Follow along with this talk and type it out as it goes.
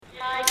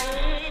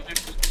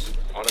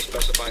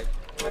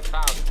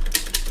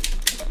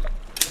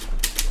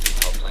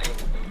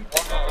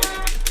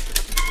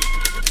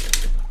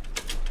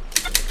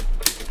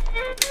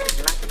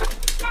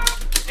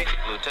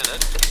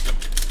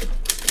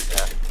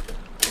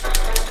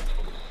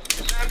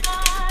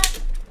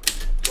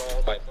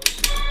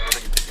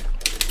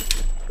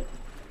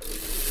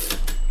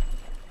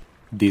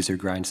These are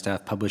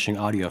Grindstaff Publishing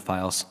audio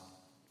files.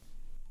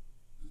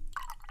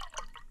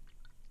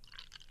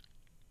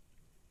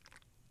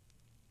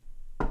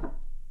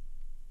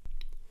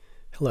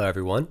 Hello,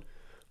 everyone.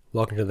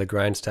 Welcome to the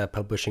Grindstaff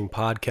Publishing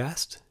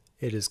podcast.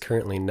 It is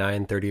currently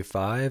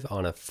 9:35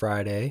 on a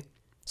Friday,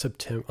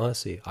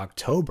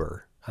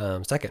 October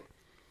 2nd.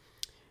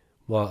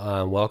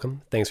 Well,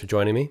 welcome. Thanks for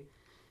joining me.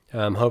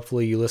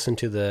 Hopefully you listened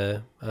to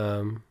the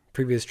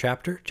previous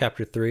chapter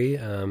 3,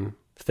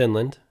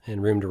 Finland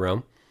and Room to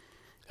Roam.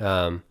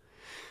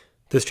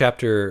 This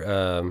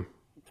chapter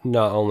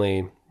not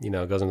only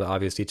goes into the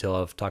obvious detail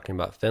of talking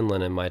about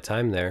Finland and my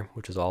time there,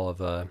 which is all of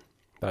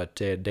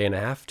about a day and a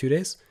half, 2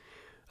 days,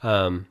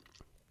 or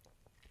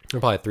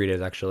probably 3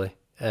 days actually.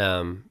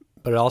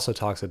 But it also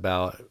talks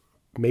about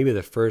maybe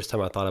the first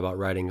time I thought about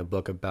writing a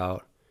book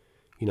about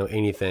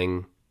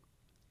anything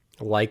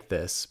like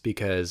this,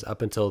 because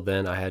up until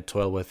then I had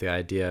toiled with the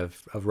idea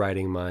of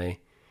writing my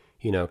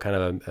kind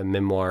of a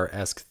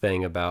memoir-esque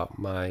thing about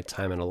my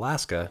time in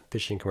Alaska,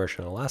 fishing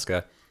commercial in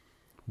Alaska.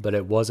 But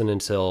it wasn't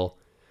until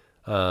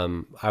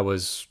I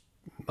was,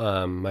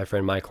 my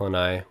friend Michael and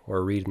I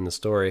were reading the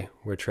story.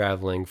 We're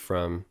traveling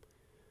from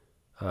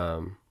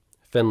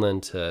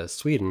Finland to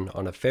Sweden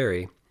on a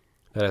ferry,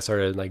 that I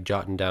started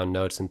jotting down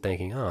notes and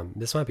thinking,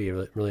 this might be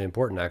really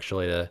important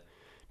actually to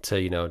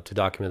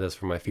document this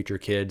for my future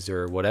kids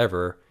or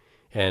whatever.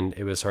 And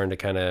it was starting to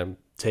kind of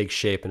take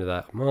shape into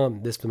that. Well,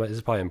 this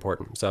is probably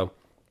important. So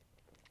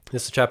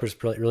this chapter is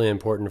really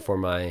important for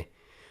my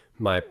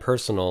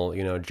personal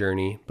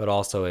journey, but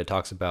also it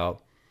talks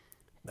about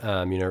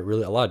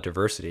really a lot of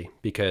diversity,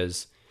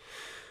 because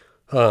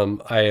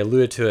I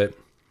alluded to it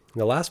in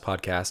the last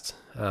podcast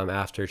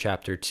after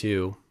chapter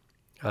 2,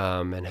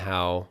 and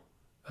how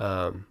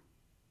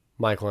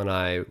Michael and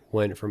I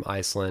went from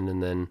Iceland,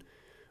 and then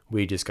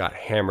we just got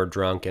hammered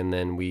drunk, and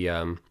then we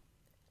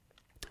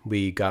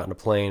got on a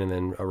plane and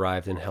then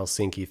arrived in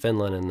Helsinki,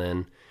 Finland, and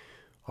then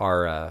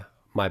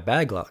my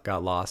bag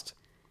got lost.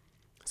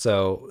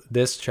 So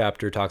this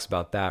chapter talks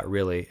about that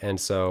really. And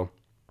so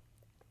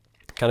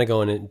kind of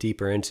going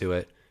deeper into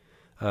it,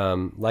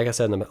 like I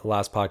said in the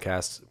last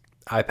podcast,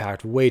 I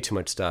packed way too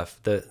much stuff.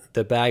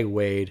 The bag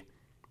weighed,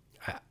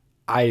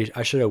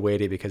 I should have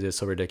weighed it because it's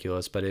so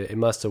ridiculous, but it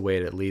must have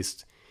weighed at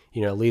least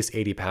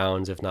 80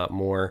 pounds, if not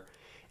more.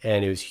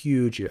 And it was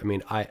huge. I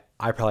mean, I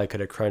probably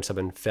could have crunched up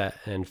and fit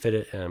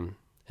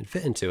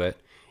into it,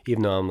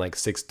 even though I'm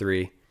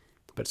 6'3",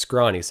 but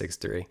scrawny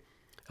 6'3".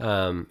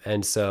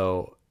 And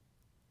so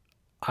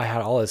I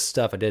had all this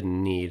stuff I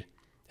didn't need.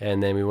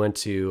 And then we went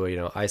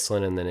to,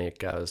 Iceland, and then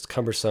it was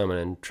cumbersome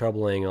and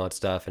troubling and all that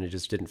stuff, and it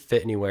just didn't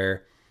fit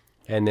anywhere.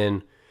 And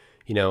then,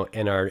 in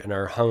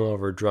our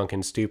hungover,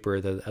 drunken stupor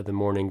of the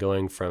morning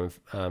going from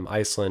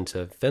Iceland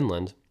to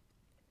Finland,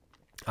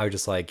 I was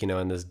just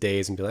in this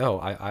daze and be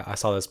like, I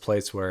saw this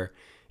place where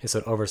it's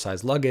an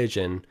oversized luggage,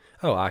 and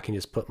I can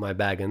just put my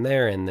bag in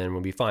there and then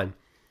we'll be fine.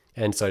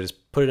 And so I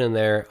just put it in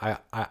there.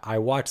 I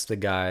watched the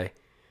guy,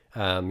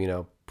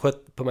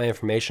 put my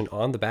information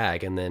on the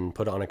bag and then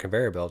put it on a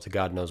conveyor belt to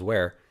God knows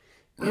where.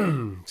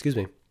 Excuse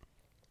me.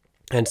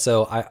 And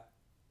so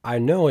I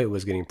know it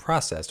was getting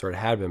processed, or it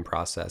had been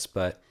processed,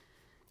 but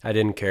I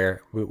didn't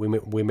care.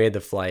 We made the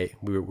flight.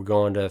 We were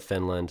going to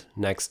Finland,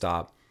 next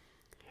stop.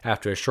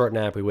 After a short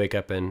nap, we wake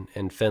up in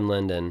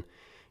Finland, and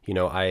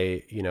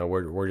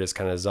we're just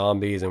kind of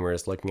zombies, and we're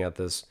just looking at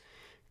this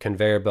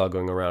conveyor belt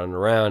going around and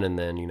around. And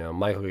then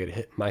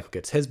Michael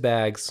gets his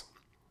bags.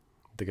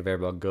 The conveyor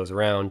belt goes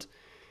around.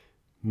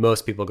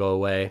 Most people go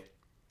away.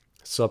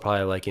 Still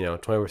probably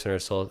 20% are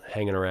still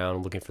hanging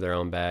around looking for their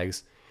own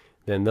bags.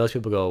 Then those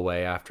people go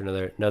away after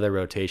another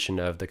rotation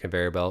of the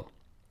conveyor belt.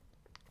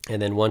 And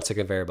then once the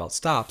conveyor belt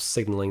stops,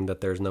 signaling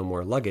that there's no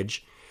more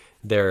luggage,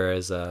 there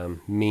is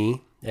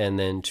me and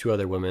then 2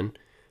 other women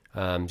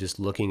just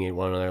looking at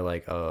one another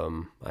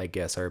I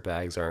guess our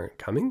bags aren't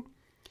coming.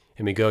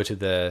 And we go to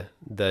the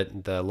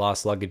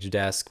lost luggage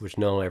desk, which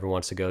no one ever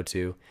wants to go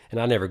to, and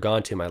I've never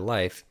gone to in my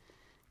life.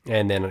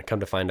 And then I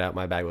come to find out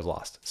my bag was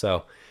lost.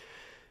 So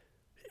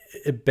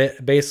it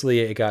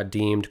got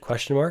deemed ?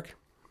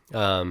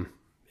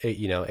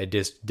 It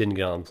just didn't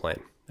get on the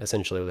plane.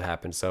 Essentially what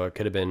happened. So it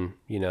could have been,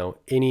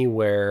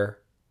 anywhere.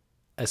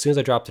 As soon as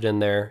I dropped it in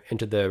there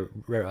into the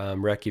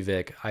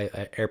Reykjavik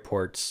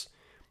airport's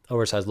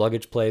oversized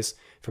luggage place,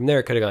 from there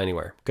it could have gone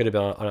anywhere. Could have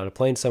been on a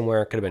plane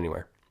somewhere. Could have been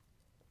anywhere.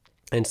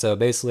 And so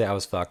basically I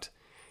was fucked.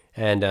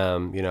 And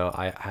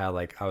I had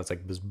I was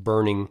this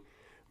burning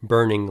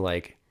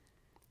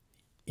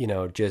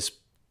just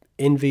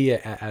envy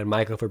at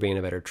Michael for being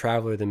a better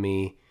traveler than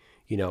me,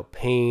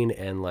 pain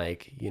and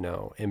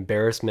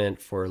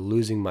embarrassment for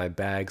losing my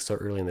bag so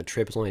early in the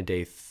trip. It's only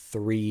day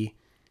 3.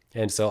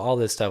 And so all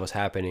this stuff was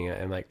happening,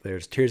 and like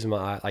there's tears in my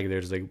eye, like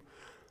there's like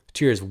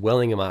tears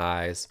welling in my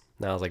eyes.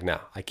 And I was like, no,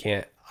 I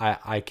can't.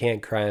 I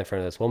can't cry in front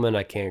of this woman.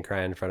 I can't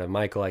cry in front of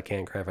Michael. I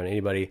can't cry in front of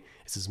anybody.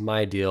 This is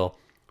my deal.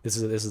 This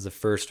is the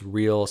first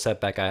real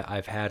setback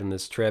I've had in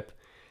this trip,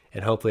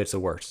 and hopefully it's the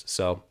worst.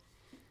 So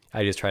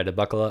I just tried to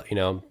buckle up,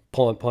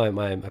 pull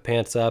my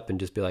pants up and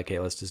just be like, hey,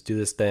 let's just do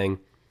this thing,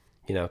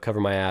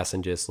 cover my ass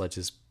and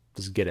let's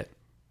get it.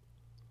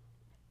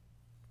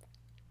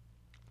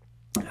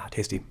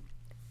 Tasty.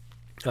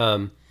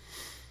 And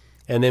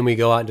then we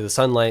go out into the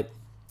sunlight,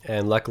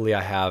 and luckily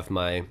I have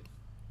my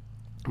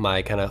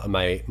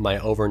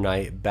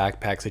overnight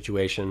backpack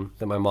situation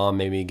that my mom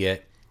made me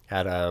get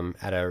at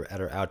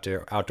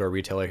our outdoor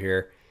retailer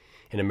here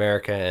in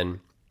America,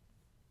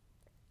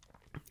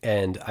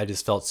 and I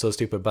just felt so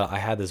stupid. But I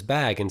had this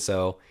bag, and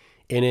so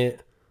in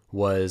it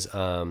was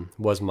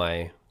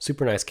my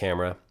super nice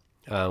camera.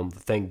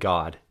 Thank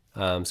God,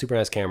 super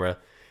nice camera.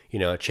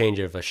 A change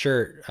of a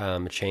shirt,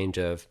 a change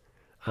of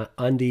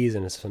undies,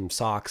 and some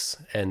socks,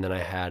 and then I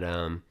had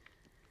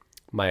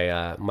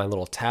my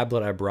little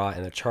tablet I brought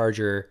and the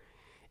charger,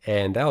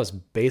 and that was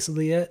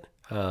basically it.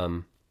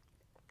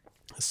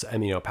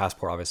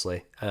 Passport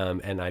obviously,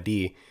 and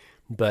ID,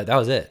 but that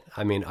was it.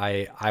 I mean,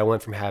 I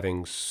went from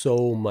having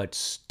so much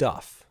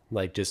stuff,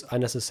 like just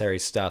unnecessary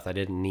stuff I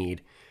didn't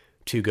need,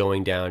 to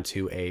going down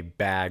to a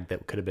bag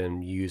that could have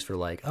been used for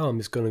like, oh, I'm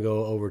just going to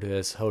go over to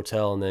this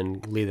hotel and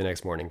then leave the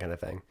next morning kind of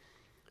thing.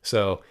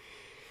 So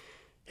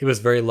it was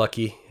very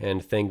lucky,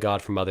 and thank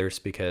God for mothers,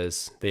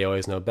 because they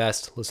always know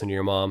best. Listen to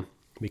your mom,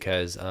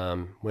 because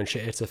when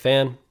shit hits a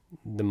fan,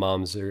 the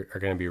moms are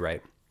going to be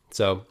right.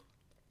 So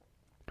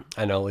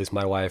I know at least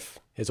my wife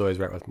is always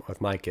right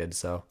with my kids,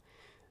 so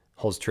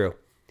holds true.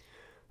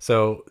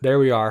 So there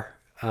we are.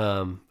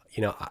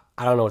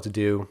 I don't know what to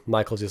do.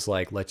 Michael's just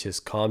like, let's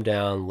just calm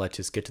down. Let's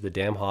just get to the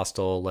damn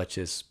hostel. Let's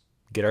just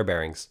get our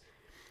bearings.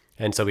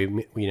 And so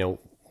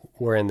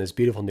we're in this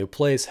beautiful new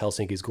place.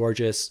 Helsinki's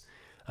gorgeous.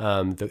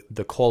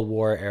 The Cold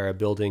War era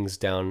buildings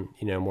down,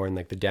 more in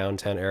like the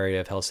downtown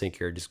area of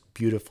Helsinki are just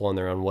beautiful in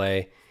their own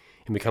way.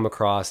 And we come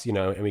across,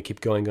 and we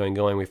keep going.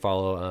 We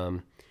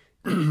follow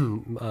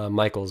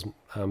Michael's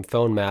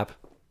phone map,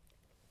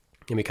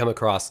 and we come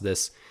across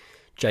this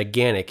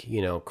gigantic,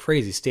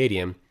 crazy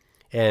stadium.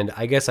 And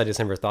I guess I just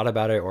never thought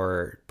about it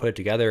or put it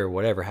together or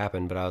whatever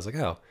happened. But I was like,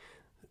 oh,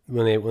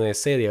 when they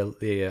say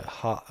the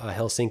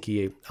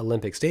Helsinki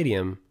Olympic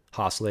Stadium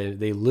hostel,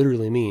 they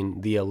literally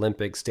mean the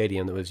Olympic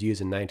Stadium that was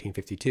used in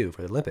 1952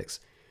 for the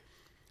Olympics.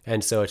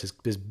 And so it's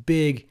just this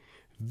big,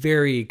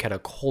 very kind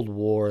of Cold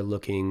War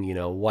looking,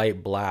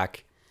 white,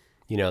 black.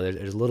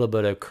 There's a little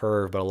bit of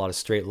curve, but a lot of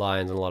straight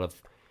lines and a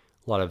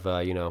lot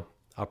of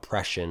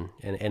oppression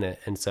in it.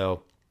 And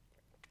so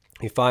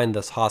we find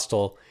this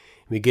hostel.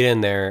 We get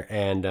in there,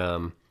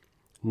 and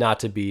not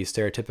to be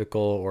stereotypical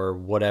or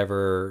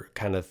whatever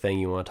kind of thing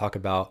you want to talk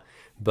about,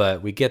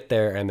 but we get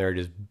there and they're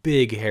just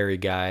big, hairy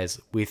guys.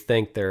 We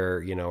think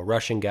they're,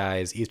 Russian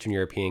guys, Eastern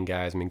European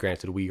guys. I mean,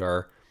 granted, we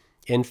are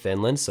in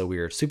Finland, so we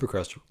are super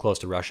close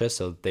to Russia,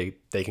 so they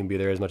can be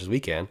there as much as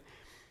we can.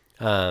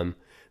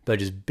 But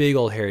just big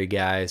old hairy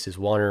guys just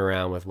wandering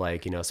around with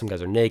like, some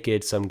guys are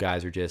naked, some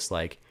guys are just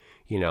like,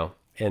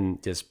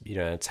 and just,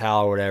 a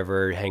towel or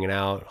whatever, hanging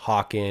out,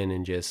 hawking,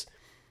 and just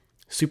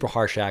super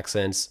harsh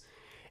accents.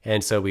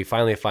 And so we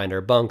finally find our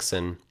bunks,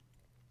 and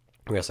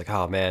we're just like,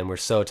 oh man, we're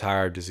so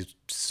tired, just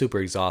super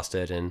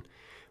exhausted. And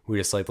we're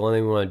just like, the only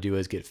thing we want to do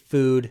is get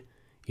food.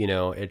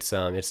 It's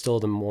still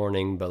the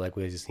morning, but like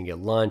we just need to get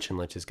lunch and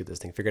let's just get this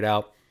thing figured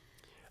out.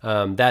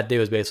 That day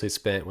was basically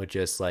spent with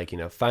just like,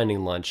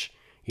 finding lunch,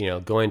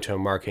 going to a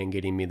market and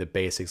getting me the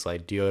basics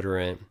like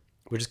deodorant,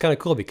 which is kind of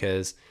cool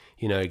because,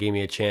 it gave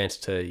me a chance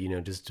to,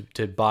 just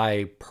to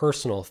buy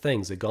personal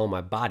things that go in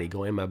my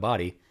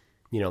body,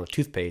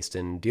 toothpaste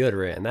and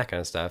deodorant and that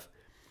kind of stuff.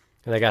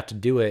 And I got to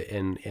do it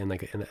in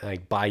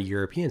buy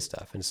European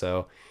stuff. And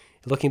so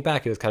looking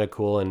back, it was kind of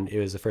cool. And it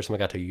was the first time I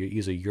got to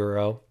use a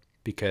euro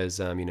because,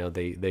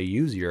 they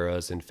use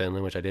euros in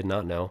Finland, which I did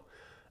not know.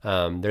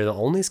 They're the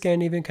only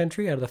Scandinavian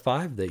country out of the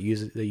 5 that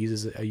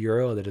uses a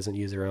euro that doesn't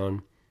use their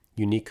own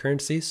unique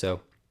currency. So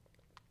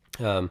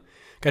got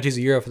to use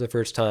a euro for the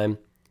first time.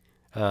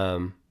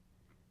 I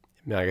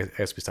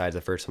guess besides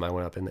the first time I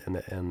went up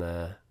in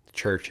the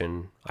church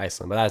in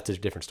Iceland, but that's a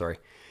different story.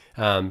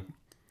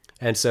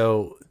 And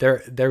so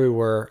there we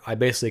were. I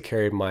basically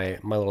carried my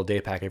little day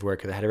pack everywhere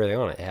because it had everything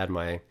on it. It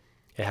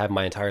had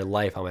my entire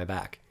life on my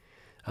back.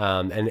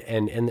 And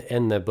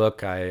in the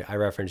book, I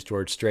referenced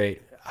George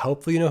Strait.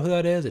 Hopefully you know who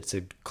that is. It's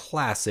a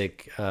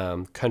classic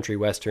country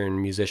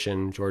western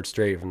musician, George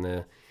Strait, from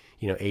the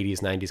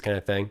 80s, 90s kind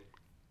of thing.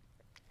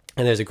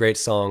 And there's a great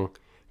song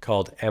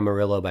called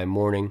Amarillo by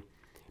Morning.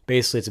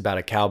 Basically, it's about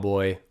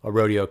a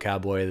rodeo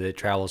cowboy that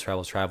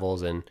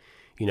travels, and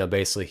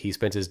basically he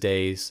spends his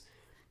days,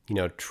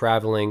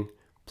 traveling,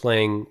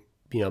 playing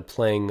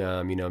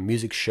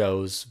music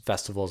shows,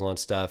 festivals, and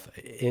stuff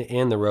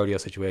in the rodeo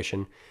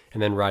situation,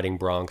 and then riding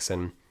broncs.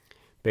 And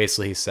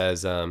basically, he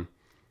says,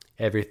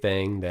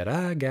 everything that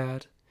I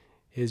got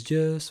is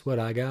just what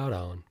I got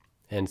on.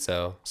 And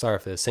so, sorry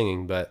for the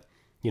singing, but,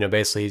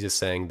 basically he's just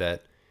saying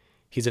that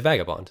he's a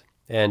vagabond.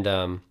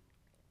 And,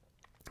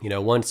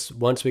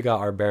 once we got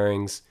our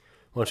bearings,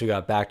 once we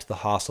got back to the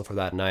hostel for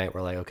that night,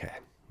 we're like, okay,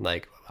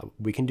 like,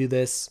 we can do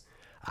this.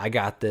 I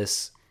got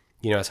this.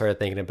 I started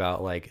thinking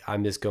about, like,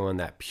 I'm just going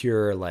that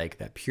pure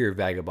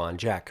vagabond,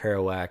 Jack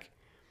Kerouac,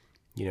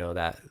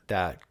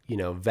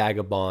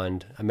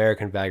 vagabond,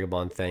 American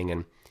vagabond thing.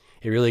 And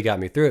it really got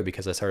me through it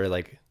because I started,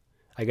 like,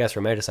 I guess,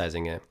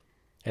 romanticizing it.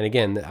 And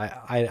again,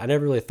 I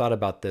never really thought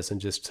about this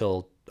and just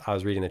till I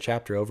was reading the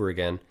chapter over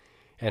again,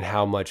 and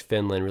how much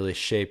Finland really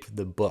shaped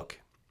the book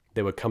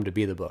that would come to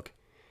be the book.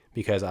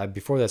 Because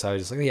before this, I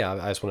was just like, yeah,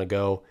 I just want to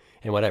go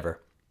and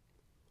whatever.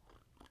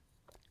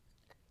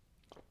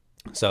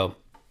 So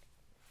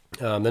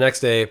the next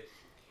day,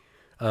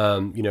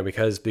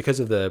 because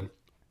of the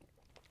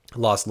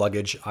lost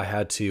luggage, I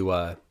had to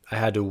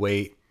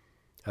wait.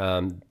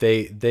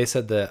 They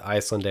said that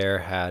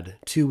Icelandair had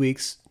 2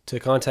 weeks to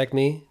contact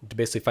me to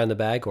basically find the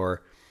bag,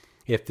 or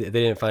if they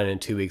didn't find it in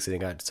 2 weeks, then it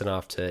got sent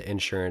off to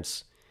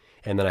insurance,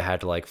 and then I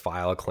had to, like,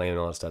 file a claim and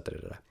all that stuff.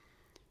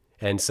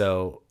 And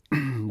so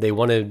they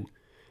wanted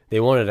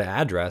an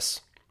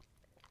address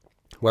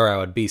where I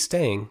would be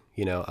staying,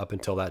 up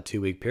until that 2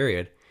 week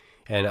period.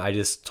 And I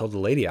just told the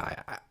lady,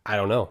 I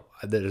don't know.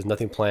 There's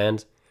nothing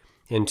planned.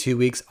 In 2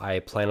 weeks, I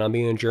plan on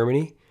being in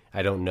Germany.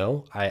 I don't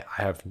know. I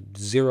have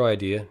zero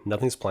idea.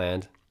 Nothing's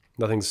planned.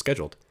 Nothing's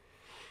scheduled.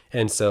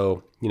 And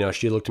so,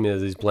 she looked at me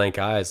with these blank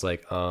eyes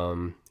like,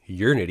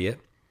 you're an idiot.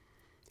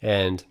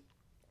 And,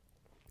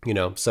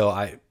 so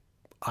I,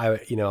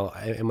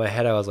 in my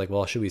head, I was like,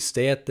 well, should we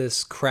stay at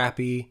this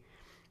crappy,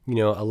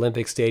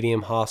 Olympic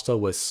Stadium hostel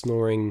with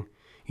snoring,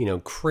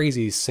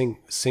 crazy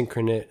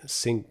synchronic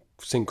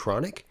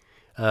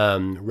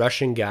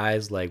Russian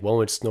guys, like, one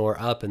would snore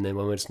up and then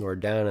one would snore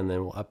down and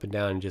then up and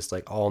down, just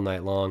like all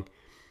night long.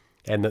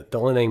 And the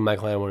only thing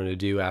Michael and I wanted to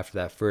do after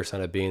that first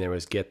night of being there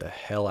was get the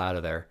hell out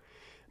of there.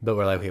 But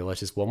we're like, okay,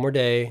 let's just one more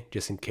day,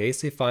 just in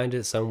case they find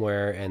it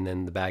somewhere, and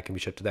then the bag can be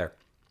shipped to there.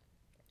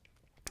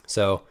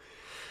 So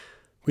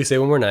we stayed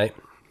one more night.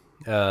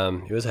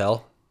 It was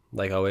hell,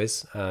 like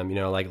always.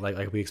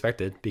 Like we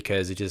expected,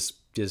 because it just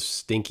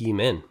stinky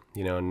men.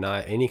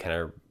 Not any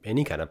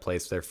kind of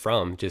place they're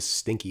from, just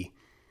stinky.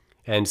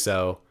 And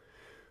so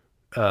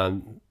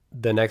the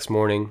next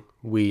morning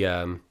we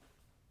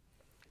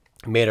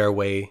made our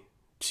way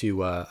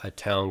to a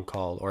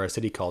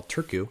city called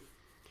Turku,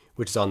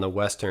 which is on the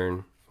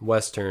western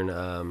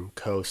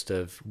coast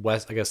of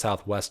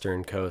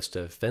southwestern coast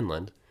of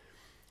Finland.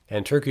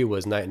 And Turku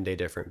was night and day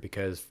different,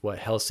 because what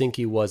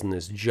Helsinki was in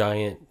this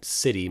giant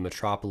city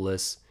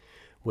metropolis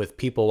with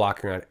people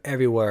walking around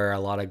everywhere, a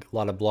lot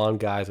of blonde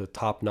guys with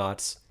top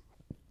knots,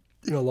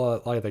 a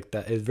lot like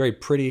that. It's very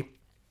pretty.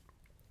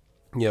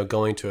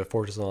 Going to a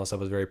fortress and all that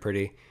stuff was very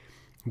pretty.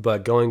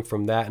 But going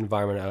from that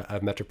environment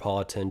of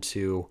metropolitan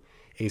to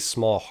a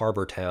small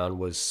harbor town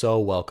was so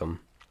welcome.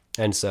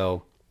 And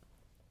so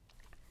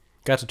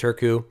got to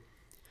Turku.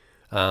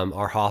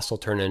 Our hostel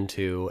turned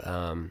into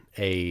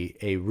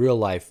a real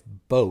life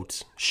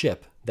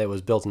ship that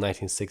was built in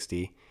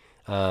 1960,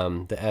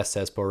 the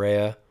SS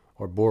Borea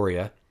or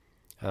Borea.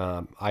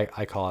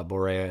 I call it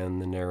Borea in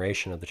the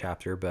narration of the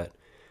chapter, but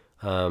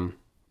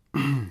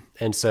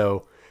and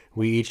so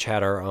we each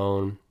had our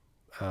own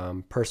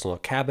personal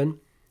cabin,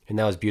 and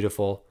that was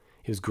beautiful.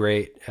 It was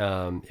great.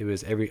 It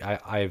was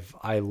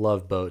I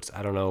love boats.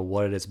 I don't know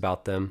what it is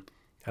about them.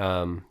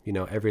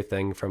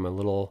 Everything from a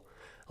little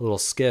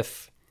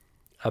skiff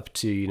up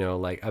to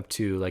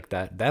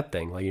that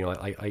thing, like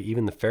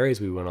even the ferries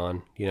we went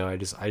on. I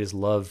just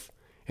love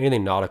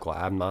anything nautical.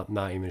 I'm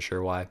not even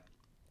sure why.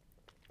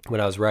 When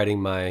I was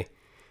writing my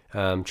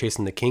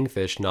Chasing the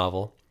Kingfish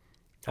novel,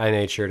 I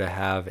made sure to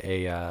have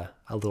a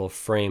little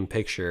frame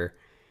picture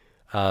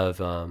of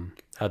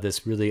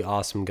this really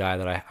awesome guy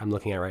that I'm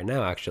looking at right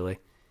now, actually.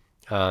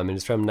 And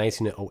it's from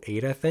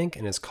 1908, I think,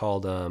 and it's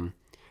called what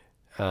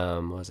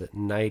was it?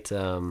 Night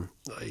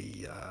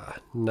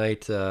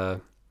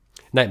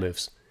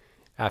Moves,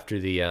 after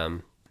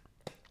the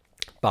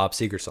Bob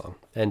Seger song.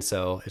 And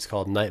so it's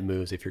called Night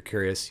Moves. If you're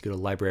curious, you go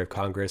to Library of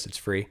Congress. It's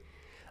free.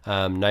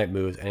 Night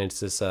Moves, and it's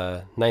this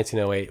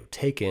 1908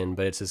 take-in,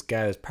 but it's this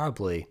guy who's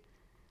probably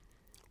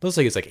looks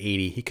like he's like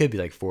 80. He could be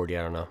like 40.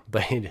 I don't know,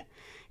 but he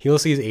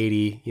looks like he's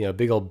 80.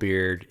 Big old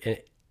beard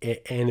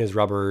and his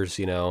rubbers.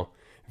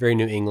 Very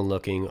New England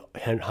looking,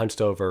 hunched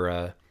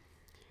over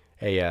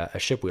a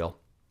ship wheel.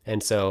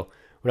 And so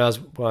when I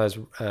was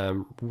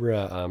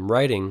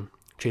writing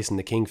Chasing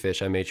the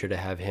Kingfish, I made sure to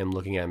have him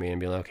looking at me and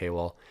be like, okay,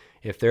 well,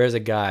 if there is a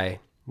guy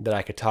that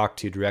I could talk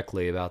to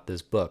directly about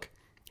this book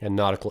and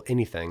nautical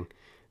anything,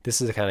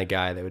 this is the kind of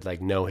guy that would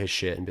like know his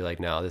shit and be like,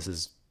 no,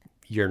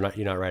 you're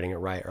not writing it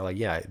right, or like,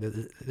 yeah,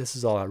 this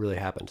is all that really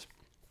happened.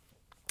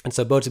 And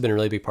so boats have been a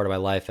really big part of my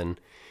life, and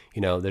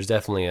there's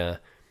definitely a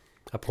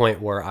point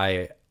where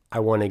I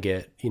want to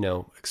get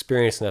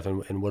experienced enough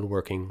in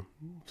woodworking,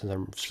 since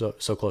I'm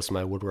so close to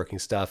my woodworking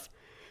stuff,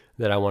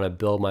 that I want to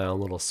build my own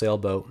little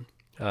sailboat.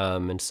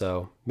 And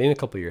so maybe a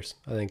couple of years.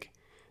 I think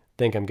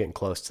think I'm getting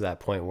close to that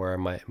point where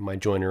my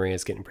joinery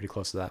is getting pretty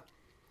close to that.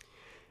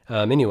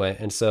 Anyway,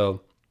 and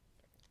so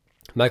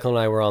Michael and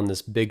I were on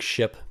this big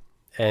ship,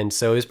 and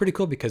so it was pretty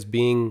cool because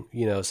being,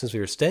 since we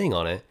were staying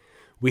on it,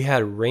 we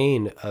had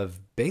rain of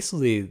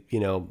basically, I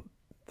don't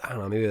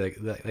know, maybe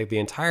like the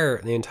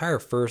entire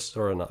first,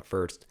 or not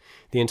first,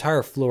 the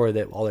entire floor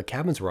that all the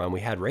cabins were on,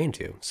 we had rain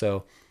to.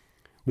 So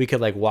we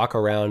could like walk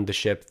around the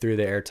ship through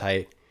the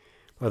airtight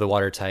or the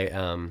watertight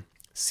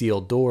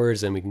sealed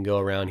doors, and we can go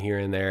around here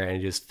and there, and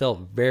it just felt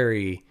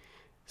very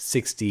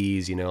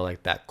 60s,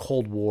 like that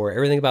Cold War.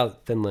 Everything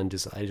about Finland,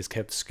 I just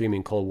kept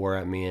screaming Cold War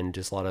at me, and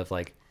just a lot of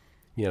like,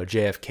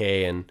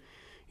 JFK, and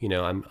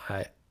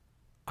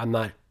I'm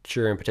not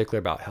sure in particular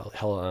about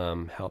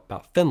how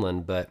about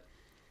Finland, but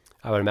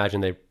I would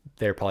imagine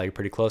they're probably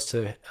pretty close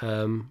to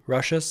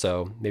Russia,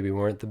 so maybe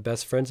weren't the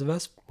best friends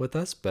with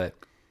us, but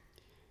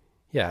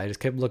yeah, I just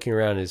kept looking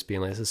around and just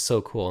being like, this is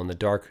so cool, and the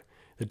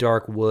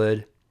dark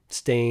wood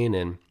stain,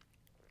 and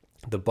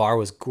the bar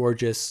was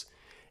gorgeous,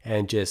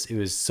 and just it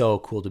was so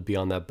cool to be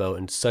on that boat,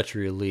 and such a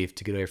relief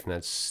to get away from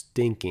that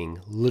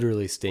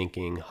literally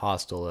stinking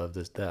hostel of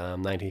the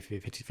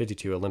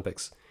 1952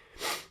 Olympics.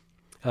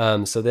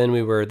 So then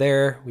we were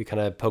there. We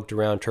kind of poked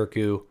around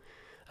Turku.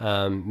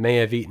 May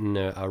have eaten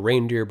a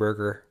reindeer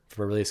burger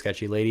from a really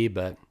sketchy lady,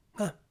 but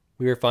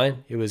we were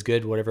fine. It was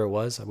good, whatever it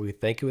was. We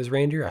think it was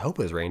reindeer. I hope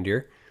it was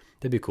reindeer.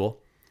 That'd be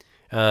cool.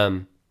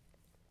 The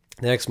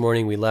next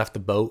morning, we left the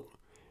boat,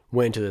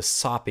 went into the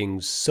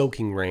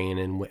soaking rain,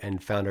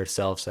 and found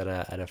ourselves at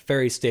a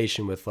ferry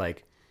station with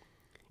like,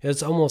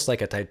 it's almost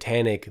like a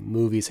Titanic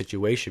movie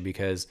situation,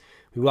 because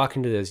we walk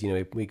into this,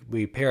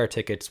 we pay our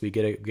tickets, we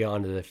get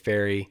onto the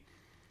ferry,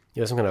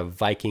 some kind of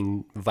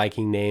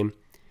Viking name,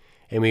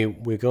 and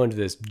we go into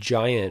this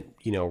giant,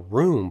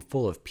 room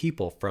full of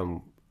people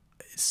from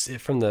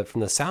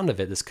the sound of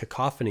it, this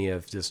cacophony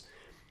of just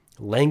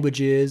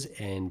languages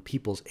and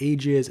people's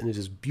ages, and there's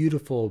this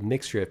beautiful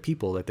mixture of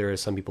people. Like there are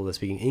some people that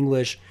speaking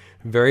English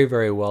very,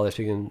 very well. They're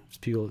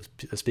people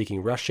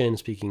speaking Russian,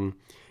 speaking,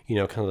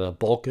 kind of the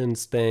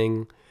Balkans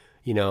thing,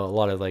 a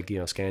lot of like,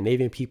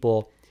 Scandinavian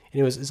people.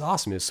 And it's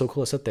awesome. It was so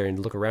cool to sit there and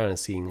look around and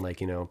seeing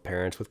like,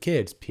 parents with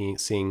kids,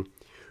 seeing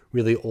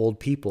really old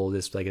people,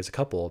 just like as a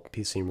couple,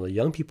 seeing really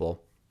young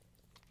people.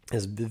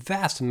 There's a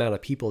vast amount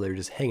of people that are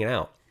just hanging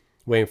out,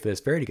 waiting for this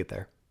ferry to get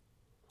there.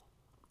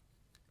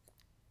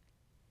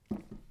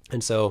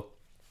 And so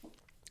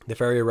the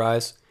ferry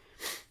arrives,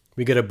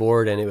 we get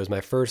aboard, and it was my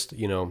first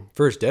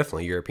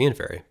definitely European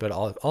ferry, but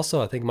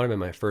also I think it might have been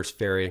my first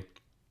ferry.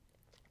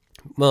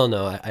 Well,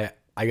 no,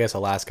 I guess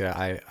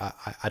Alaska,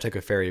 I took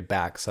a ferry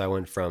back. So I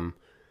went from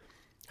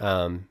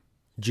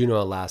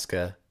Juneau,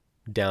 Alaska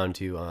down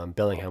to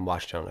Bellingham,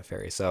 Washington on a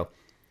ferry. So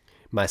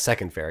my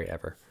second ferry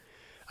ever.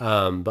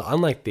 But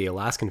unlike the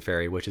Alaskan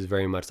ferry, which is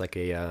very much like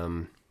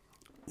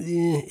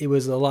it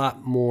was a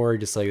lot more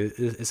just like,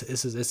 this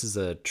is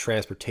a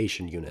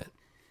transportation unit.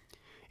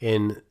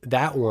 And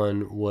that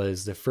one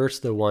was the first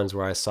of the ones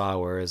where I saw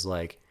where it's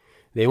like,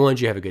 they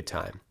wanted you to have a good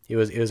time. It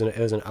was an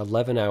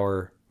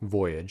 11-hour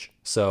voyage.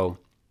 So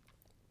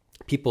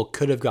people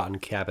could have gotten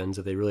cabins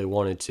if they really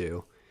wanted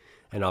to,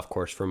 and of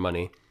course for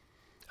money.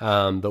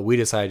 But we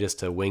decided just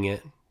to wing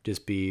it,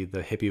 just be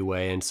the hippie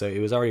way. And so it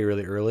was already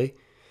really early.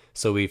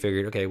 So we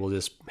figured, okay, we'll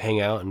just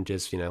hang out and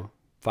just,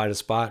 find a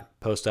spot,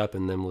 post up,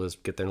 and then we'll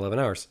just get there in 11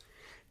 hours.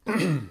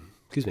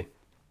 Excuse me.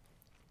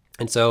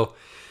 And so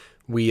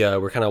we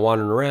were kind of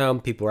wandering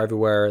around. People were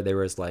everywhere. There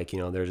was like,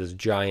 there's this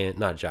giant,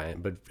 not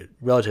giant, but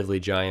relatively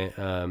giant,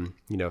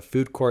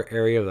 food court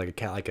area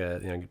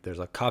with there's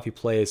a coffee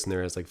place, and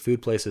there's like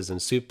food places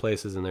and soup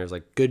places, and there's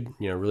like good,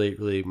 really,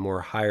 really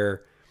more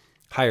higher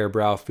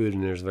brow food,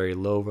 and there's very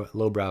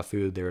low brow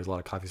food. There was a lot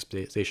of coffee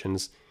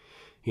stations.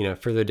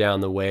 Further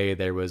down the way,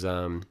 there was,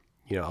 a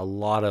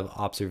lot of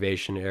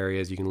observation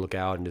areas you can look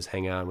out and just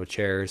hang out with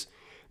chairs.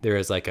 There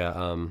is like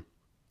a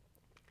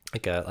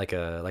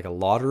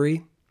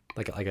lottery,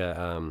 what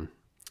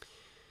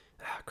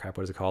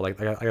is it called? Like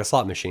a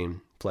slot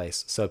machine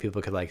place. So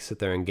people could like sit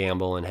there and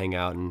gamble and hang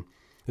out. And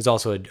there's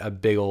also a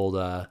big old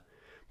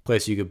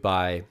place you could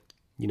buy,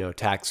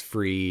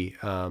 tax-free,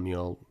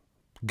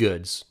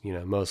 goods,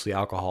 mostly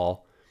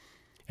alcohol.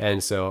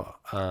 And so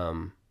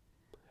I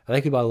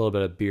think we bought a little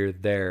bit of beer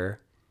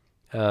there.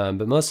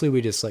 But mostly we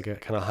just like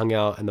kind of hung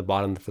out in the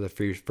bottom for the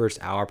first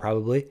hour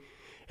probably.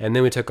 And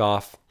then we took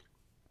off,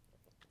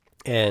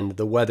 and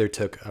the weather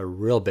took a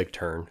real big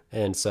turn.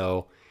 And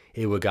so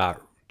it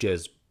got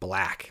just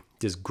black,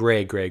 just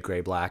gray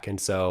black.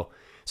 And so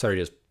started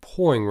just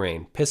pouring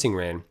rain, pissing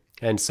rain.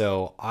 And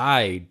so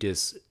I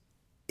just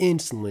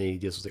instantly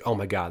just was like, oh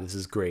my God, this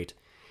is great.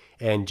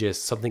 And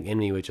just something in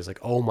me was just like,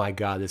 oh my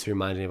God, this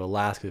reminds me of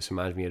Alaska. This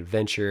reminds me of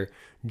adventure,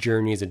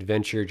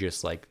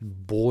 just like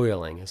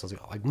boiling. And so I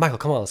was like, Michael,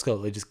 come on, let's go.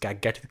 We just got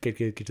get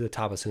to the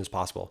top as soon as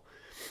possible.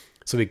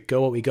 So we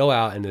go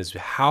out, and this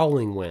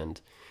howling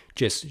wind,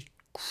 just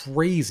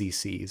crazy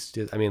seas.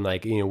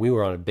 We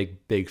were on a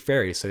big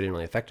ferry, so it didn't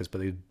really affect us,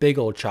 but these big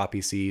old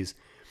choppy seas.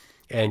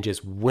 and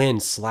just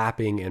wind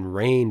slapping and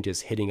rain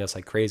just hitting us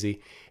like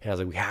crazy. And I was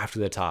like, we have to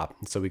the top.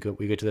 And so we go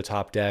to the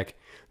top deck.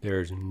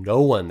 There's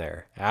no one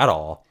there at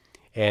all.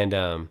 And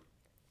I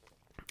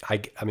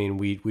mean,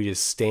 we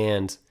just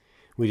stand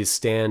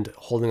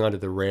holding onto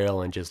the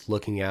rail and just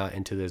looking out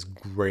into this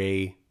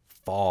gray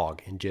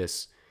fog, and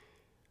just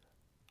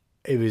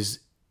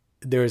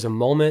there was a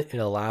moment in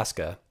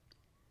Alaska.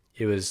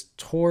 It was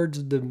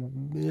towards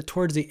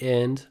the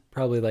end,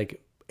 probably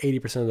like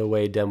 80% of the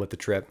way done with the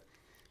trip.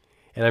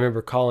 And I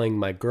remember calling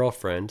my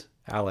girlfriend,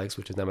 Alex,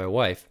 which is now my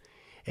wife,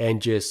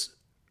 and just,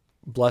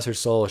 bless her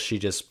soul, she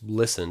just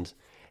listened.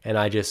 And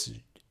I just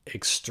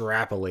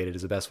extrapolated,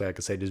 is the best way I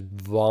could say, just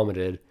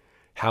vomited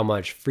how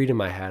much freedom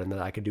I had, and that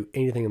I could do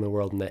anything in the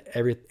world, and that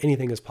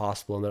anything is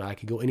possible, and that I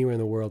could go anywhere in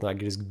the world and I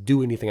could just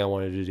do anything I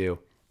wanted to do.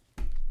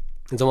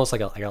 It's almost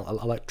like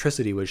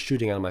electricity was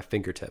shooting out of my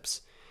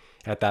fingertips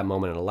at that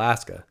moment in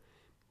Alaska.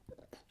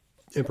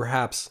 And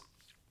perhaps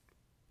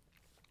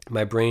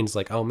my brain's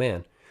like, oh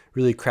man,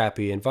 really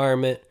crappy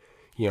environment,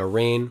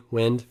 rain,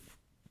 wind,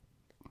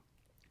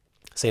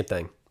 same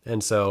thing.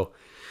 And so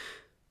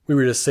we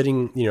were just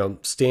sitting,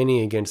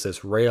 standing against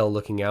this rail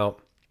looking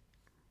out.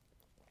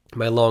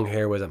 My long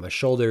hair was at my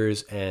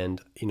shoulders, and,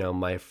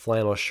 my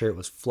flannel shirt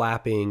was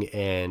flapping,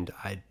 and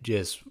I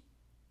just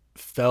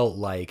felt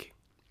like,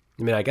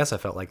 I guess I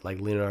felt like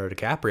Leonardo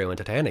DiCaprio in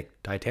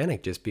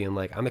Titanic, just being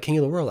like, I'm the king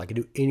of the world. I can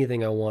do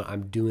anything I want.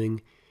 I'm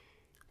doing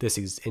this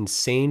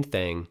insane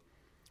thing.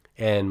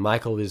 And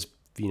Michael was,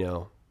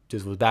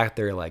 just was back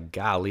there like,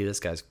 golly, this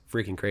guy's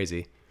freaking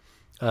crazy.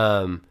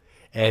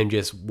 And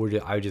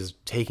I was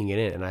just taking it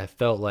in, and I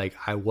felt like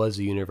I was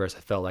the universe.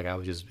 I felt like I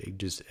was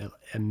just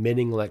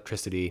emitting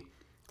electricity.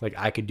 Like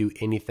I could do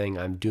anything.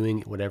 I'm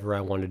doing whatever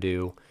I want to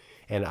do,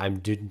 and I'm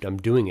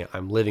doing it.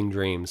 I'm living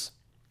dreams.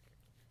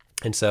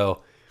 And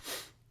so,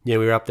 we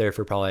were up there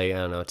for probably,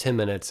 10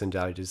 minutes, and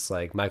I just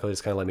like, Michael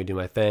just kind of let me do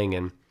my thing,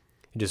 and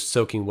just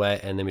soaking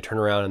wet. And then we turn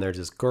around, and there's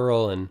this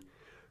girl, and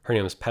her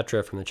name was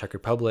Petra from the Czech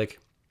Republic.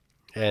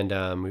 And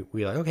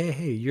we like, okay,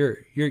 hey,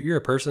 you're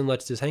a person.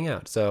 Let's just hang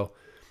out. So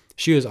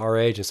she was our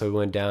age, and so we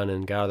went down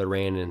and got out of the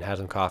rain and had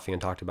some coffee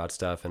and talked about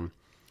stuff. And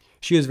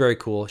she was very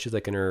cool. She's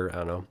like in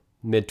her,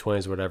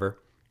 mid-20s or whatever.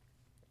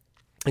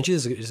 And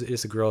she's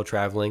just a girl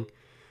traveling.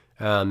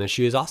 And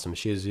she was awesome.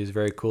 She was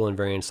very cool and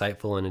very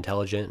insightful and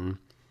intelligent. And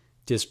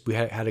just, we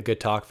had a good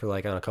talk for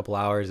like a couple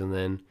hours. And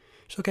then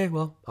she's okay,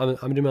 well, I'm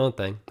doing my own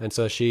thing. And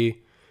so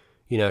she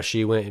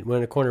went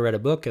in a corner, read a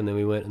book, and then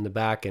we went in the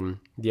back and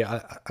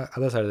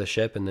other side of the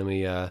ship. And then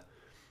we were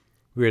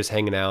just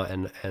hanging out,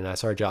 and I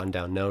started jotting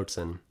down notes.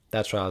 And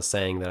that's what I was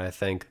saying, that I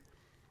think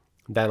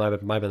that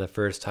might have been the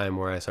first time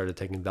where I started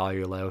taking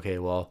value. Like, okay,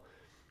 well,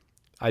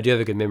 I do have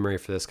a good memory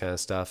for this kind of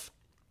stuff,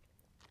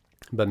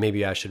 but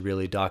maybe I should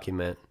really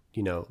document,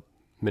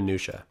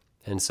 minutia.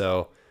 And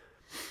so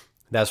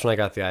that's when I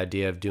got the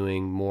idea of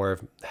doing more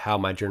of how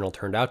my journal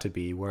turned out to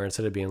be, where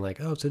instead of being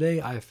like, oh,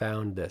 today I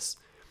found this.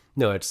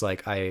 No, it's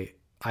like I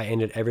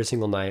ended every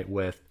single night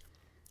with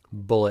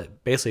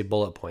basically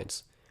bullet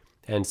points.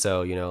 And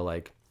so,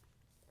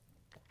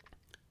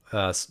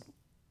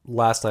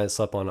 last night I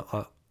slept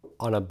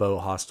on a boat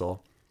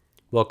hostel,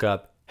 woke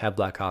up, had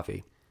black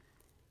coffee,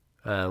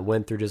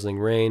 went through drizzling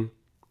rain,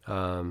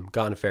 got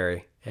on a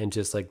ferry, and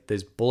just like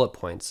these bullet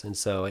points. And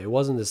so it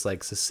wasn't this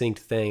like succinct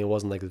thing. It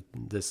wasn't like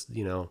this,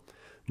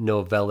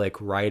 novellic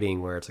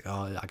writing where it's like,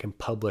 oh, I can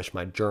publish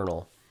my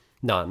journal.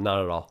 Not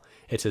at all.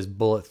 It's this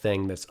bullet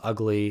thing that's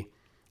ugly,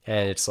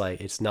 and it's like,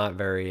 it's not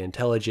very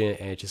intelligent,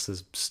 and it's just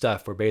this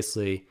stuff where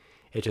basically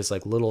it's just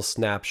like little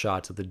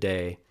snapshots of the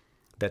day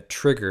that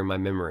trigger my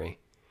memory.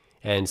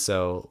 And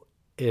so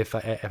if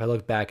I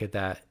look back at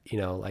that,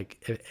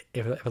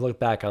 if I look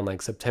back on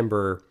like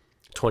September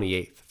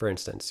 28th, for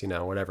instance,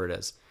 whatever it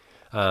is,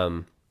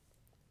 I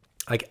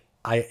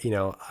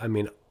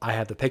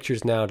have the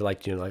pictures now to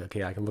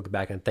okay, I can look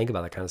back and think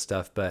about that kind of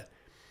stuff. But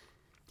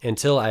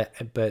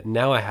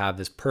now I have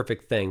this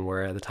perfect thing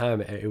where at the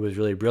time it was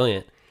really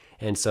brilliant.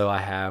 And so I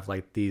have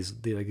like these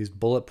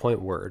bullet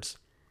point words.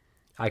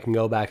 I can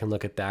go back and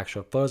look at the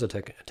actual photos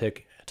I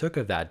took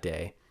of that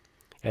day.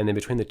 And then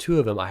between the two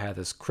of them, I have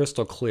this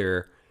crystal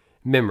clear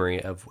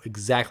memory of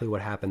exactly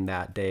what happened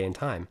that day and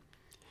time.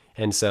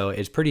 And so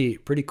it's pretty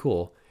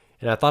cool.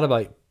 And I thought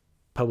about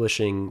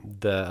publishing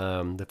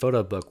the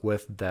photo book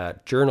with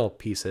that journal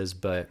pieces,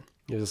 but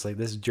it was just like,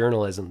 this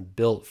journal isn't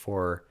built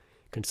for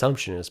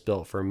consumption. It's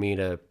built for me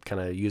to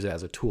kind of use it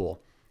as a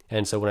tool.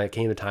 And so when it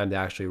came to time to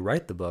actually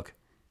write the book,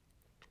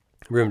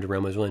 Room to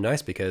Roam was really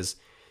nice, because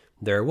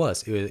there it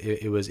was.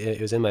 It was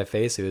in my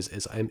face.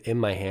 It's in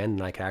my hand,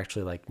 and I could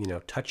actually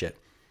touch it.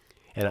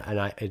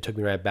 And it took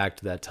me right back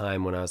to that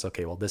time when I was,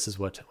 okay, well, this is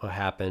what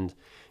happened.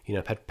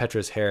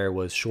 Petra's hair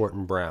was short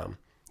and brown.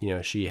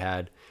 She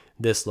had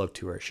this look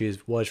to her. She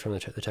was from the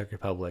Czech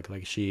Republic.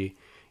 Like she,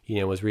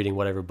 was reading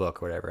whatever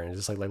book or whatever. And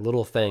it's just like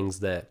little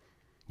things that,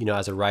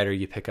 as a writer,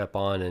 you pick up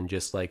on, and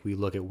just like we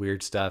look at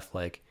weird stuff,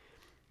 like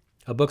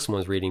a book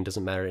someone's reading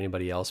doesn't matter to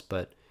anybody else,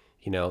 but,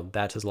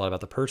 that says a lot about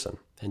the person.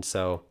 And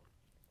so,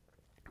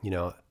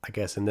 I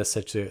guess in this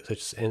such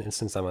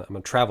instance, I'm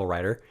a travel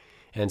writer.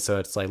 And so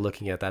it's like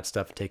looking at that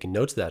stuff and taking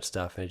notes of that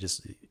stuff. And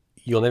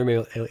you'll never be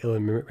able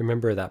to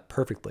remember that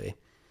perfectly.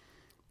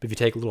 But if you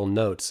take little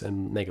notes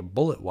and make it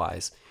bullet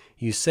wise,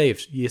 you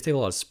save a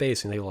lot of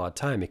space and save a lot of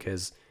time,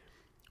 because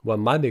what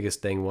my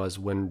biggest thing was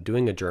when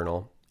doing a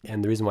journal,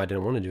 and the reason why I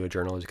didn't want to do a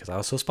journal is because I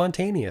was so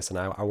spontaneous and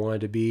I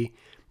wanted to be,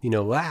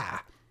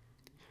 But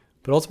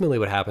ultimately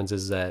what happens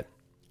is that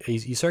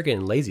you start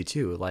getting lazy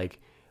too. Like,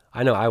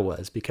 I know I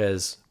was,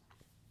 because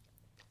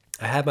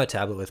I had my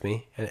tablet with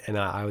me and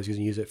I was going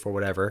to use it for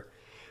whatever,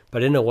 but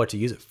I didn't know what to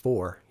use it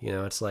for.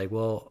 It's like,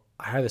 well,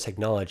 I have this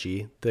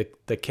technology.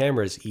 The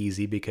camera is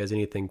easy because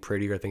anything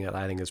pretty or thing that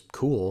I think is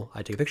cool,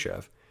 I take a picture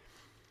of.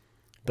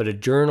 But a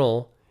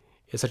journal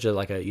is such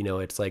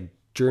it's like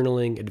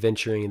journaling,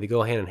 adventuring, they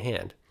go hand in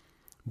hand.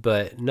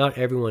 But not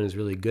everyone is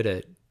really good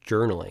at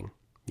journaling.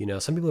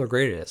 Some people are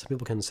great at it. Some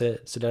people can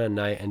sit down at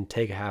night and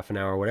take a half an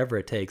hour, whatever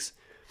it takes,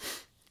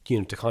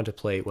 to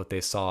contemplate what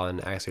they saw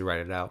and actually write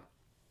it out.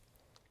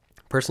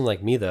 A person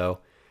like me, though,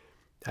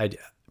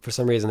 for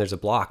some reason there's a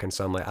block, and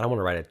so I'm like, I don't want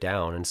to write it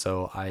down, and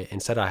so I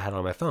had it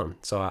on my phone.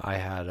 So I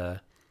had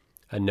a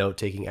note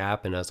taking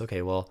app, and I was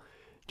okay. Well,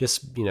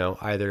 just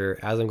either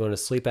as I'm going to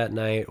sleep at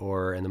night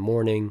or in the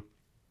morning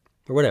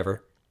or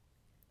whatever,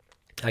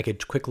 I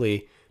could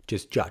quickly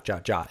just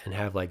jot and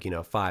have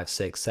 5,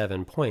 6,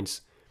 7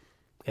 points,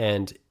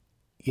 and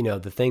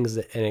the things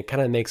that, and it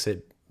kind of makes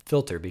it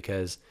filter,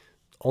 because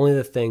only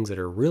the things that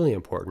are really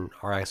important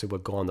are actually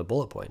what go on the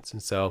bullet points.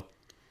 And so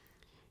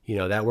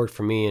that worked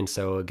for me. And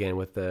so again,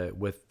 with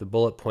the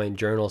bullet point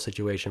journal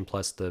situation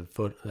plus the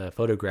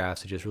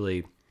photographs, it just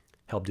really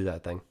helped do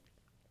that thing.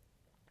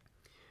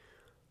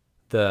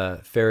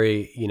 The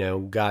ferry,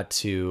 got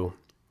to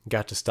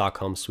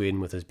Stockholm,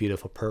 Sweden, with this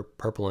beautiful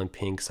purple and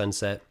pink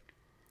sunset.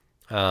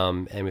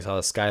 And we saw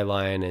the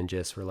skyline, and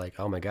just we're like,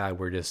 oh my God,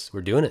 we're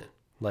doing it.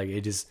 Like,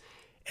 it just,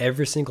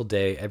 every single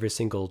day, every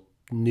single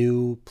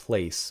new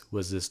place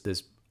was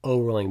this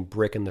overwhelming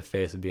brick in the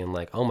face of being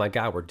like, oh my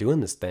God, we're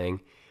doing this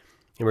thing.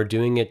 And we're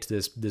doing it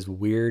to this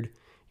weird,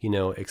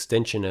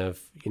 extension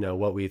of,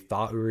 what we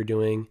thought we were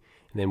doing,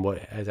 and then what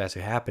is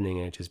actually happening.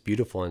 And it's just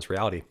beautiful, and it's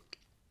reality.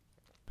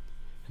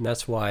 And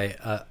that's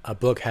why a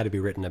book had to be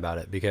written about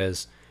it,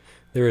 because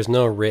there's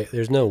no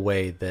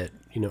way that,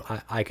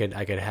 I could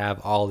have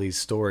all these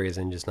stories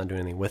and just not do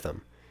anything with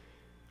them.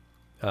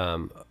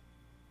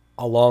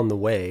 Along the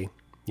way,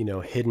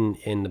 hidden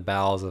in the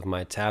bowels of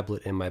my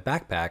tablet in my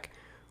backpack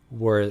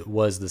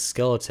was the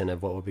skeleton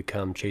of what would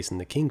become Chasing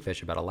the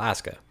Kingfish about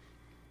Alaska.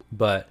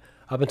 But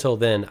up until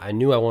then, I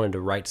knew I wanted to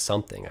write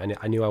something.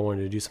 I knew I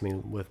wanted to do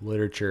something with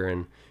literature,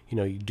 and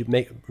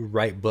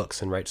write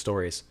books and write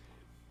stories.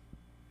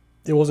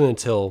 It wasn't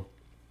until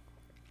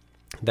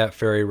that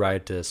ferry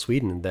ride to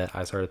Sweden that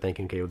I started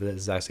thinking, okay, well, this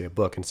is actually a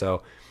book. And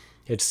so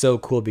it's so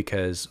cool,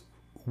 because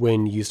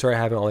when you start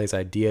having all these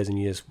ideas and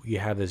you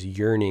have this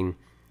yearning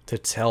to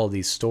tell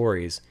these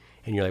stories,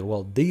 and you're like,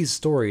 well, these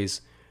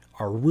stories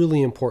are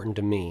really important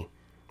to me,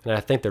 and I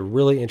think they're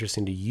really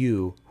interesting to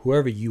you,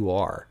 whoever you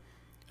are.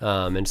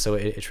 And so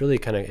it's really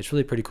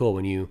pretty cool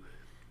when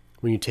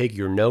you take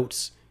your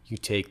notes, you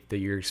take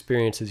your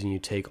experiences, and you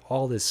take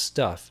all this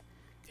stuff,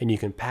 and you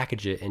can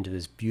package it into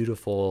this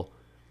beautiful,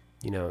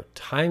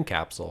 time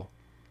capsule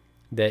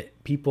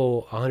that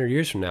people 100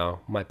 years from now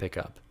might pick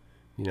up.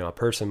 A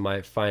person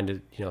might find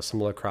it,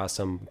 stumble across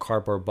some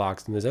cardboard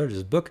box, and there's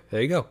this book.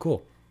 There you go.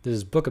 Cool. There's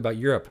this book about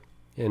Europe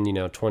in,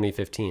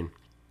 2015.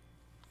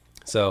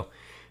 So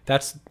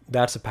that's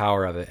the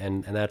power of it.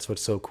 And that's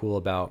what's so cool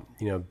about,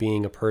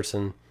 being a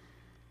person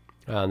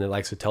that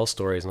likes to tell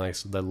stories and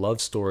that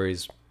loves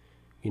stories,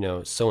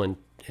 so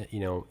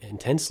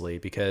intensely,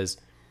 because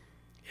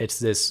it's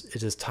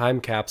this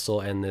time capsule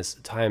and this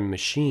time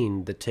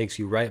machine that takes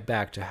you right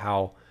back to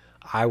how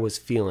I was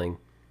feeling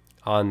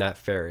on that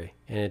ferry,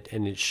 and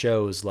it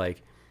shows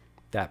like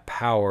that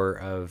power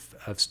of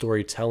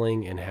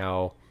storytelling, and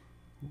how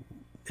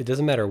it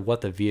doesn't matter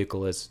what the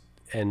vehicle is,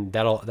 and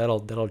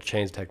that'll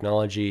change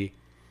technology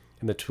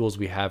and the tools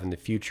we have in the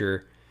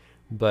future,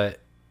 but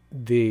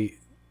the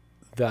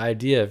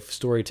idea of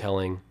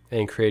storytelling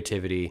and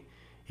creativity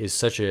is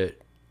such a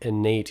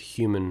innate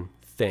human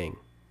thing.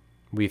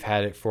 We've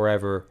had it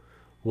forever.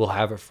 We'll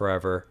have it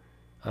forever.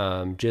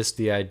 Just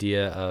the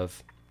idea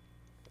of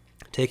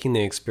taking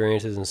the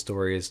experiences and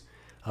stories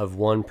of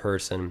one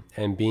person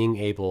and being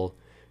able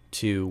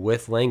to,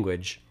 with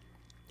language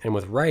and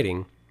with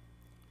writing,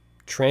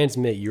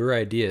 transmit your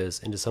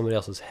ideas into somebody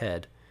else's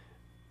head,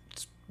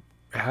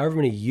 however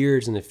many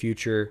years in the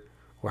future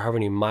or however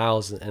many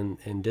miles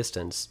in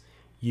distance,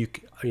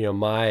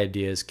 my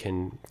ideas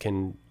can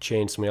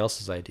change somebody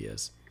else's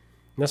ideas.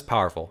 And that's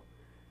powerful.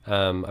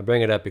 I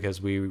bring it up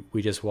because we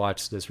just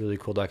watched this really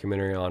cool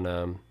documentary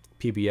on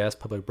PBS,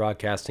 public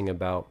broadcasting,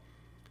 about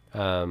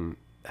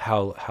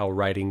how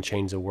writing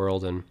changed the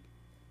world, and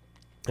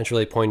it's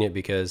really poignant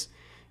because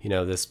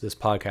this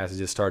podcast is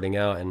just starting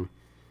out, and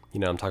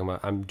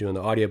I'm doing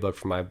the audiobook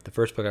for the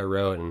first book I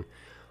wrote, and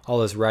all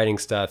this writing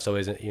stuff.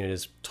 So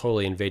just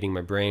totally invading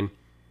my brain,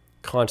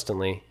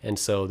 constantly. And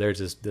so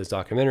there's this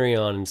documentary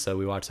on, and so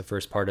we watched the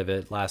first part of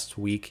it last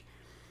week.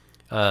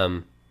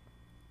 Um,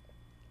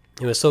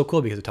 it was so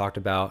cool because it talked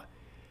about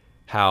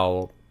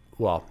how,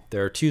 well,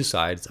 there are two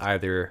sides.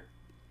 Either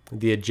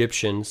the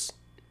Egyptians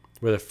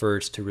were the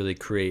first to really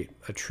create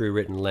a true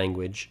written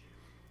language,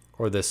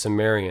 or the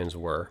Sumerians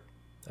were.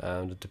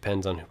 It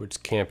depends on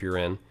which camp you're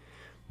in.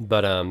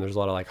 But there's a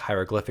lot of like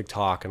hieroglyphic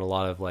talk and a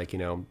lot of like,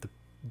 the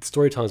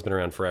storytelling's been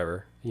around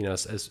forever.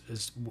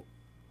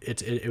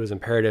 It was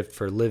imperative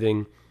for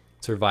living,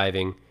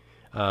 surviving,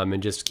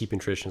 and just keeping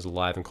traditions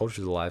alive and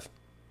cultures alive.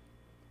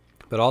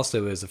 But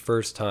also, it was the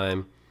first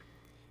time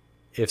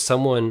if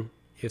someone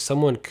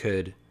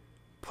could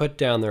put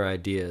down their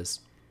ideas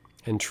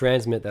and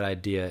transmit that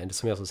idea into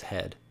somebody else's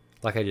head,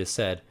 like I just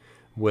said,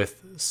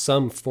 with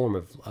some form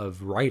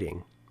of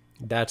writing,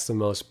 that's the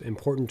most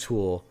important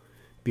tool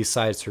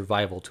besides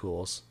survival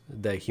tools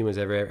that humans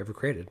ever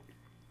created.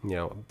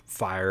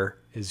 Fire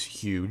is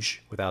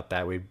huge. Without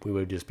that, we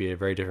would just be a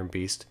very different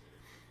beast.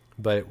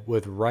 But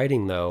with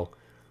writing, though,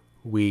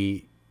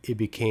 it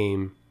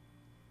became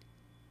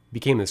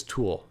this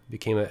tool,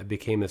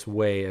 became this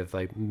way of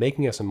like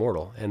making us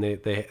immortal. And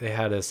they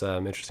had this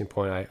interesting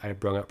point I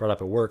brought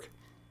up at work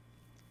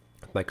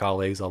with my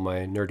colleagues, all my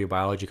nerdy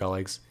biology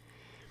colleagues,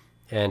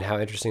 and how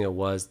interesting it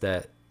was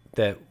that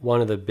one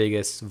of the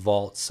biggest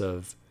vaults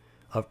of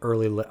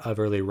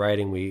early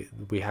writing we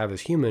have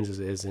as humans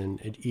is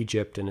in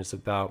Egypt, and it's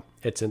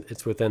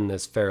within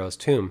this pharaoh's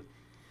tomb.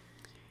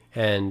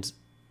 And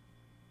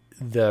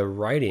the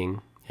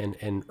writing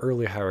and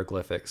early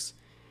hieroglyphics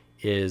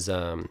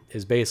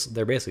they're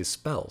basically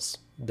spells.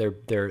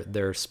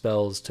 They're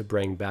spells to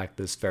bring back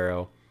this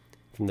pharaoh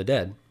from the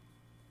dead.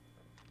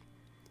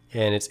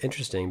 And it's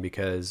interesting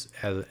because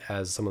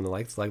as someone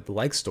that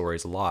likes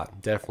stories a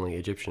lot, definitely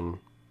Egyptian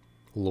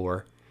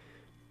lore,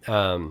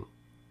 in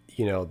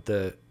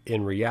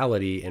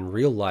reality, in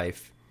real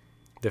life,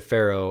 the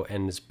pharaoh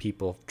and his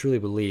people truly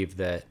believed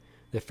that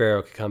the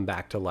pharaoh could come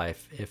back to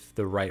life if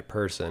the right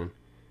person,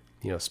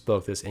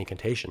 spoke this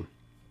incantation.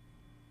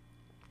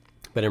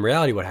 But in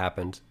reality, what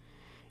happened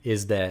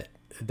is that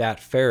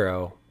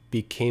pharaoh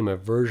became a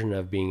version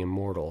of being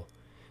immortal,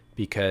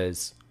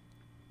 because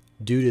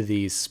due to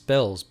these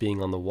spells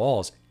being on the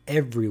walls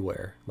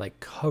everywhere, like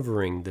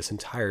covering this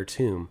entire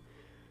tomb,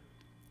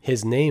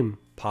 his name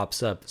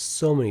pops up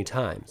so many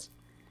times.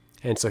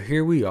 And so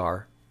here we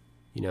are,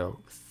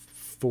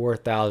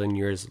 4,000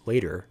 years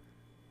later,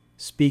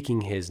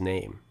 speaking his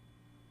name.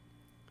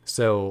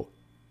 So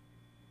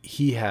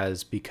he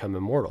has become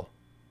immortal,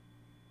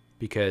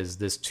 because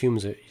this tomb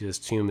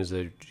is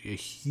a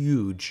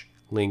huge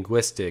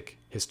linguistic,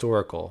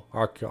 historical,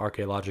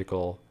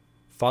 archaeological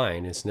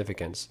find and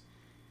significance.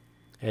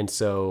 And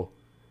so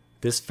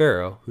this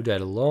pharaoh, who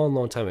died a long,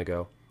 long time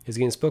ago, is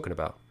getting spoken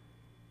about.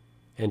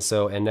 And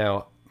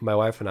now my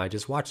wife and I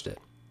just watched it,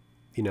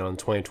 in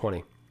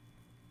 2020.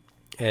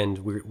 And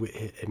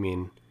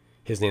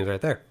his name's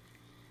right there.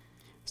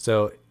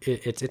 So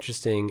it's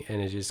interesting, and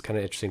it's just kind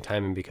of interesting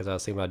timing, because I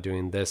was thinking about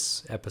doing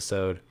this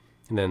episode,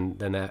 and then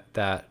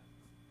that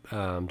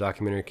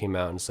documentary came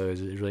out, and so it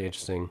was really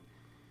interesting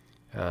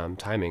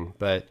timing.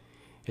 But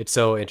it's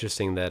so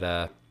interesting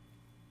that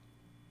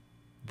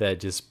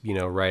just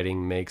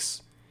writing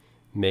it's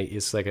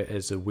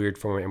a weird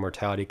form of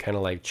immortality, kind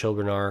of like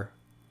children are,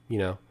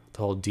 the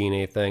whole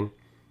DNA thing.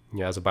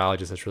 As a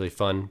biologist, that's really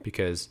fun,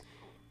 because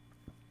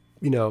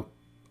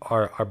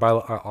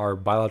our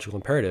biological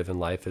imperative in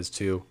life is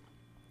to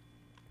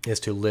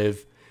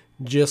live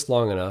just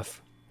long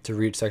enough to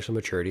reach sexual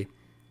maturity,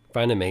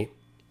 find a mate,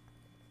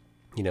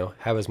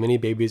 have as many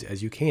babies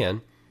as you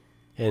can,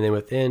 and then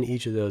within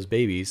each of those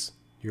babies,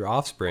 your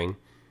offspring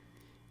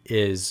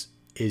is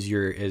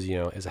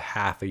a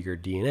half of your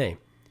DNA.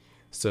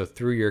 So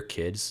through your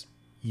kids,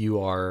 you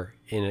are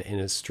in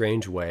a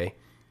strange way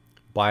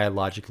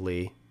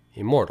biologically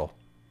immortal,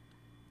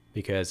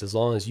 because as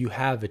long as you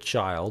have a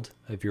child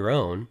of your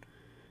own,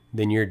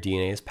 then your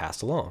DNA is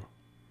passed along.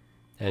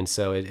 And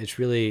so it's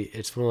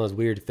one of those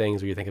weird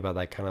things where you think about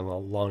that kind of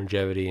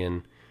longevity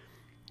and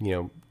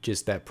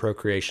just that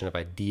procreation of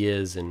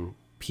ideas and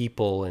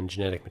people and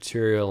genetic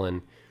material,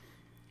 and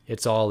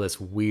it's all this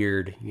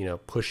weird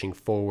pushing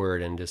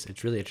forward, and just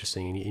it's really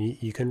interesting.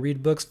 And you can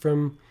read books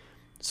from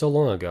so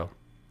long ago,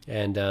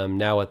 and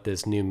now with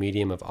this new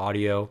medium of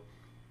audio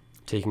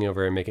taking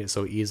over and making it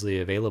so easily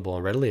available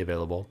and readily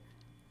available,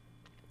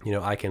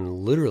 I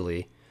can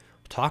literally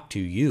talk to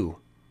you,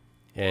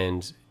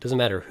 and it doesn't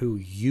matter who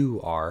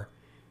you are,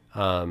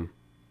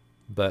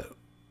 but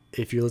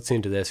if you're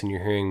listening to this and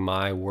you're hearing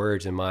my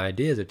words and my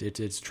ideas,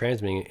 it's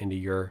transmitting into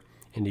your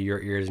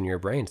ears and your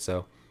brain.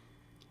 So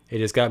it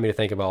just got me to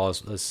think about all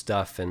this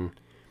stuff, and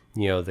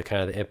the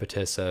kind of the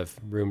impetus of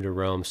Room to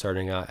Rome,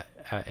 starting out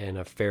in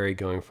a ferry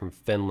going from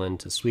Finland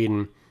to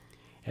Sweden,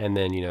 and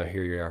then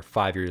here you are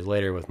 5 years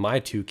later with my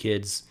two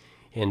kids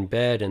in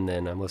bed, and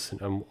then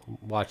I'm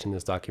watching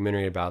this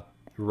documentary about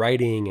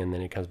writing, and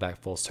then it comes back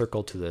full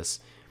circle to this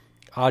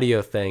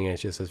audio thing, and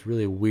it's just this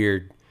really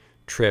weird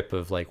trip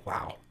of like,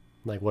 wow,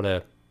 like what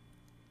a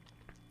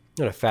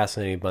What a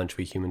fascinating bunch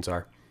we humans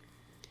are.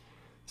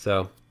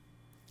 So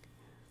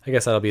I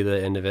guess that'll be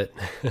the end of it.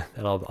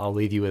 And I'll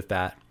leave you with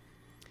that.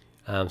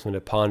 Something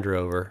to ponder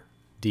over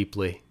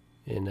deeply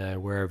in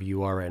wherever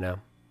you are right now.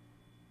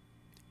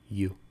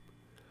 You.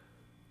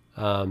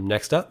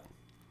 Next up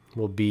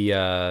will be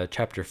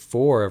chapter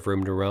 4 of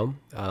Room to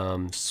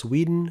Roam,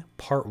 Sweden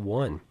Part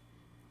 1.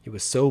 It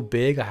was so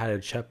big I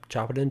had to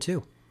chop it in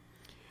two.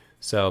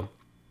 So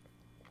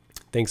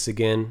thanks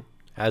again,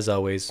 as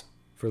always,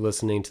 for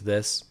listening to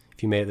this.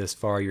 If you made it this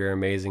far, you're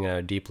amazing, and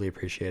I deeply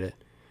appreciate it.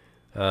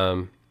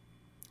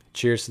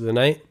 Cheers to the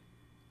night.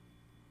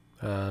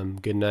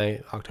 Good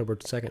night, October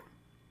 2nd.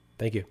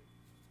 Thank you.